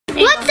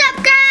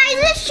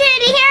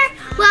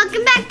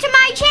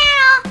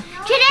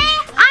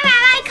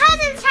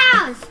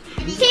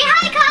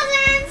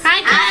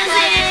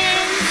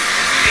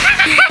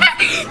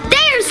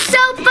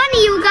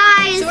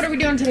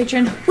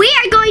Trin? We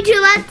are going to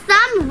let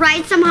them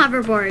ride some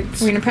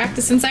hoverboards. We're gonna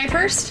practice inside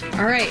first?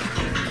 All right.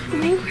 Do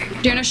you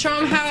wanna show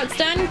them how it's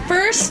done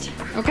first?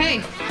 Okay.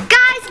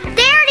 Guys,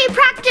 they already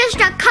practiced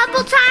a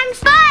couple times,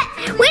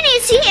 but we need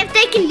to see if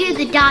they can do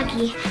the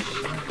doggy.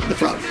 The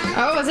frog.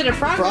 Oh, is it a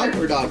frog? Frog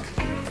or dog?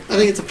 I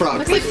think it's a frog.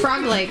 Looks like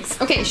frog legs.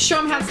 Okay, show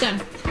them how it's done.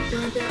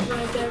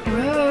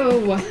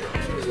 Whoa.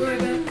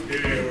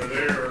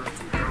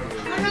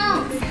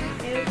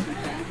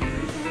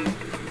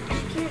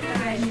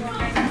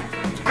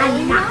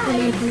 I'm not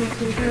going to make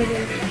him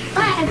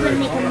but I'm going to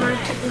make him mark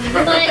it.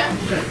 But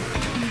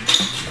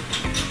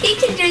he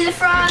can do the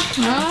frog.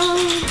 Oh.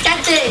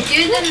 That's it.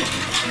 Do the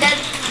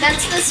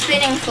that's the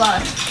spinning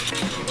frog.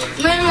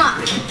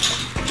 Moonwalk.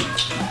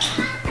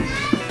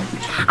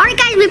 Alright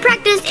guys, we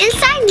practiced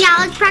inside, now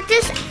let's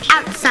practice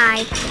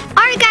outside.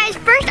 Alright guys,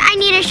 first I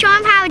need to show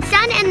them how it's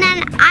done and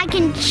then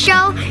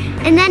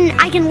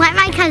I can let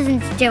my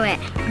cousins do it.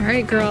 All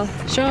right, girl.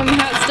 Show them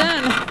how it's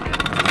done.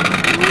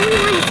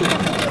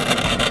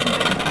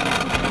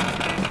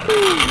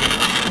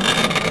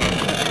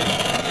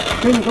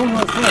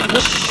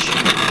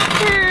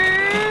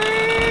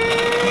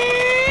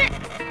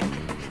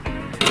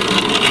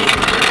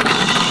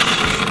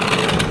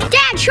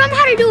 Dad, show them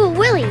how to do a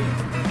wheelie.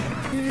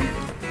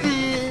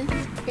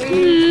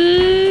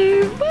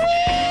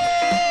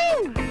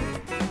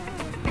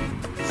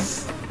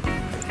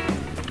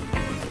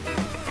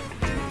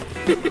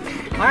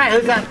 Alright,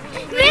 who's that?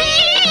 Me!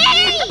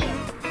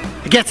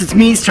 I guess it's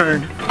me's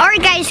turn.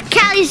 Alright guys,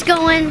 Callie's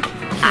going.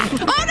 Oh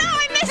no,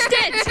 I missed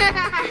it!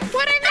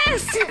 What'd I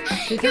miss? You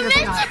missed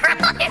it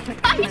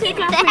really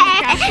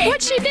fast.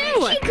 What'd she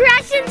do? She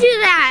crashed into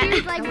that. She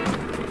was like,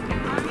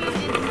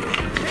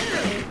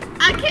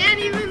 I can't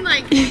even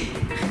like.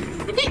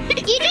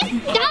 You just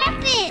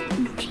stop it.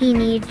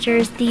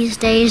 Teenagers these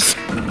days. I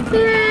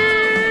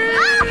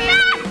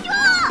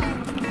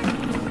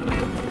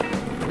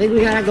think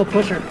we gotta go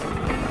push her.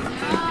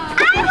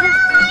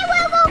 I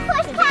will go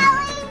push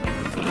Callie.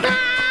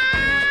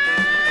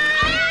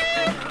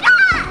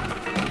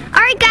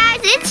 Alright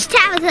guys, it's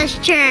Tabitha's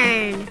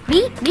turn.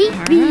 Beep, beep,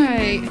 All beep.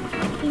 right.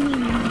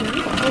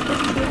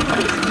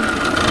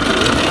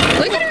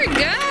 Look at her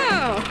go.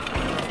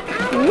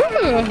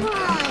 Woo.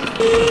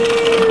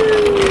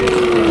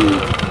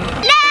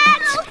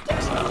 Next!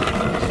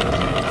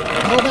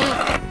 Hold that.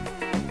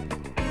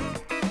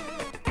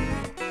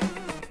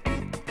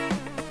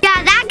 Yeah,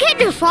 that kid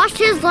just lost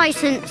his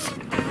license.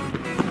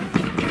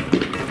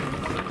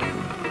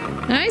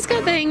 Now he's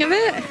got the hang of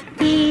it.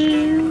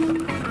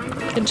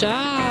 Good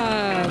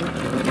job.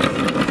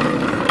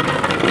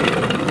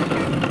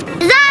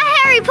 Is that a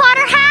Harry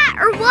Potter hat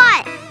or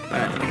what?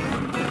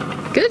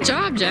 Good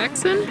job,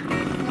 Jackson.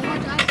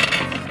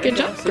 Good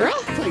job, girl.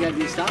 That's all you gotta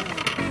do, stop.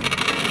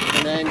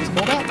 And then just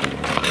pull back.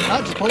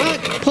 Oh, just pull back.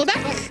 Pull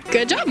back.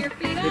 Good job.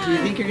 If you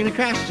think you're gonna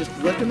crash, just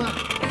lift him up.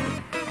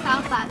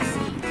 How fast?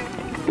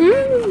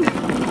 Woo.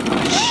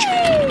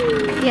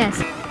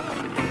 Yes.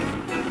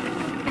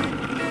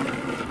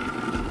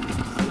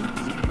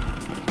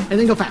 And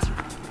then go faster.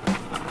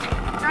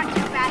 Not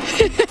too fast.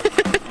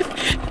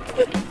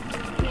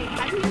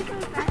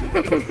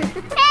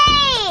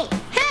 Hey!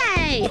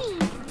 Hey.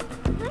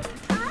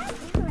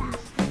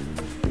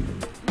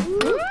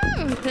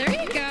 Woo. There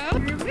you go.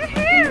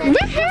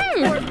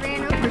 Woohoo.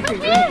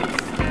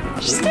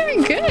 She's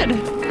doing good.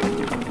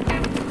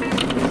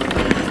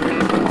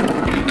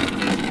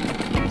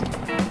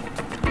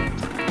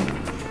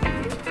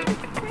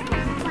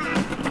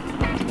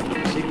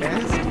 She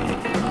fast.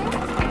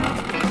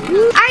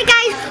 Alright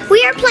guys,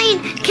 we are playing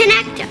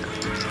Connect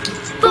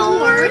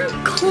 4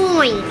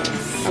 coins.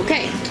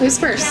 Okay, who's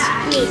first?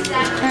 Me.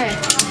 All right.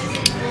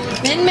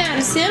 Then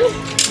Madison.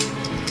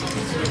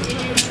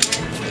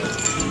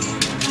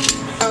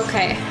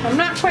 Okay, I'm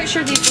not quite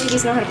sure these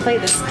ladies know how to play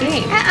this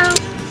game. Uh-oh.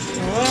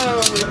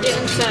 Whoa, we're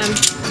getting some.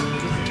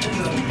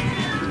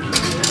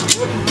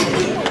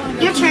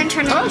 Your turn,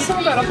 turn Oh,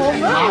 someone got a whole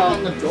row.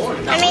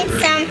 I made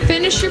some.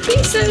 Finish your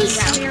pieces.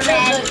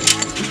 Red.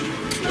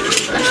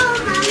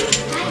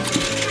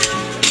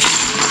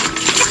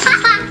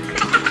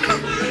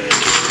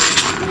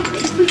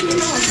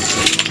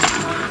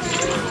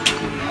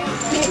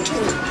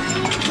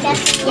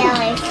 That's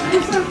yellow.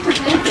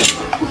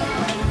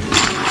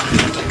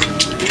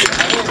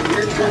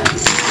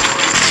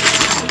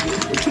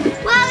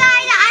 Well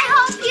guys, I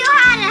hope you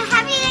had a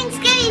happy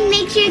Thanksgiving.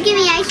 Make sure you give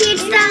me a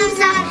huge thumbs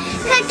up,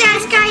 click that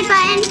subscribe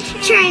button,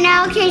 turn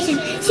notifications.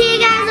 See you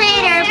guys later.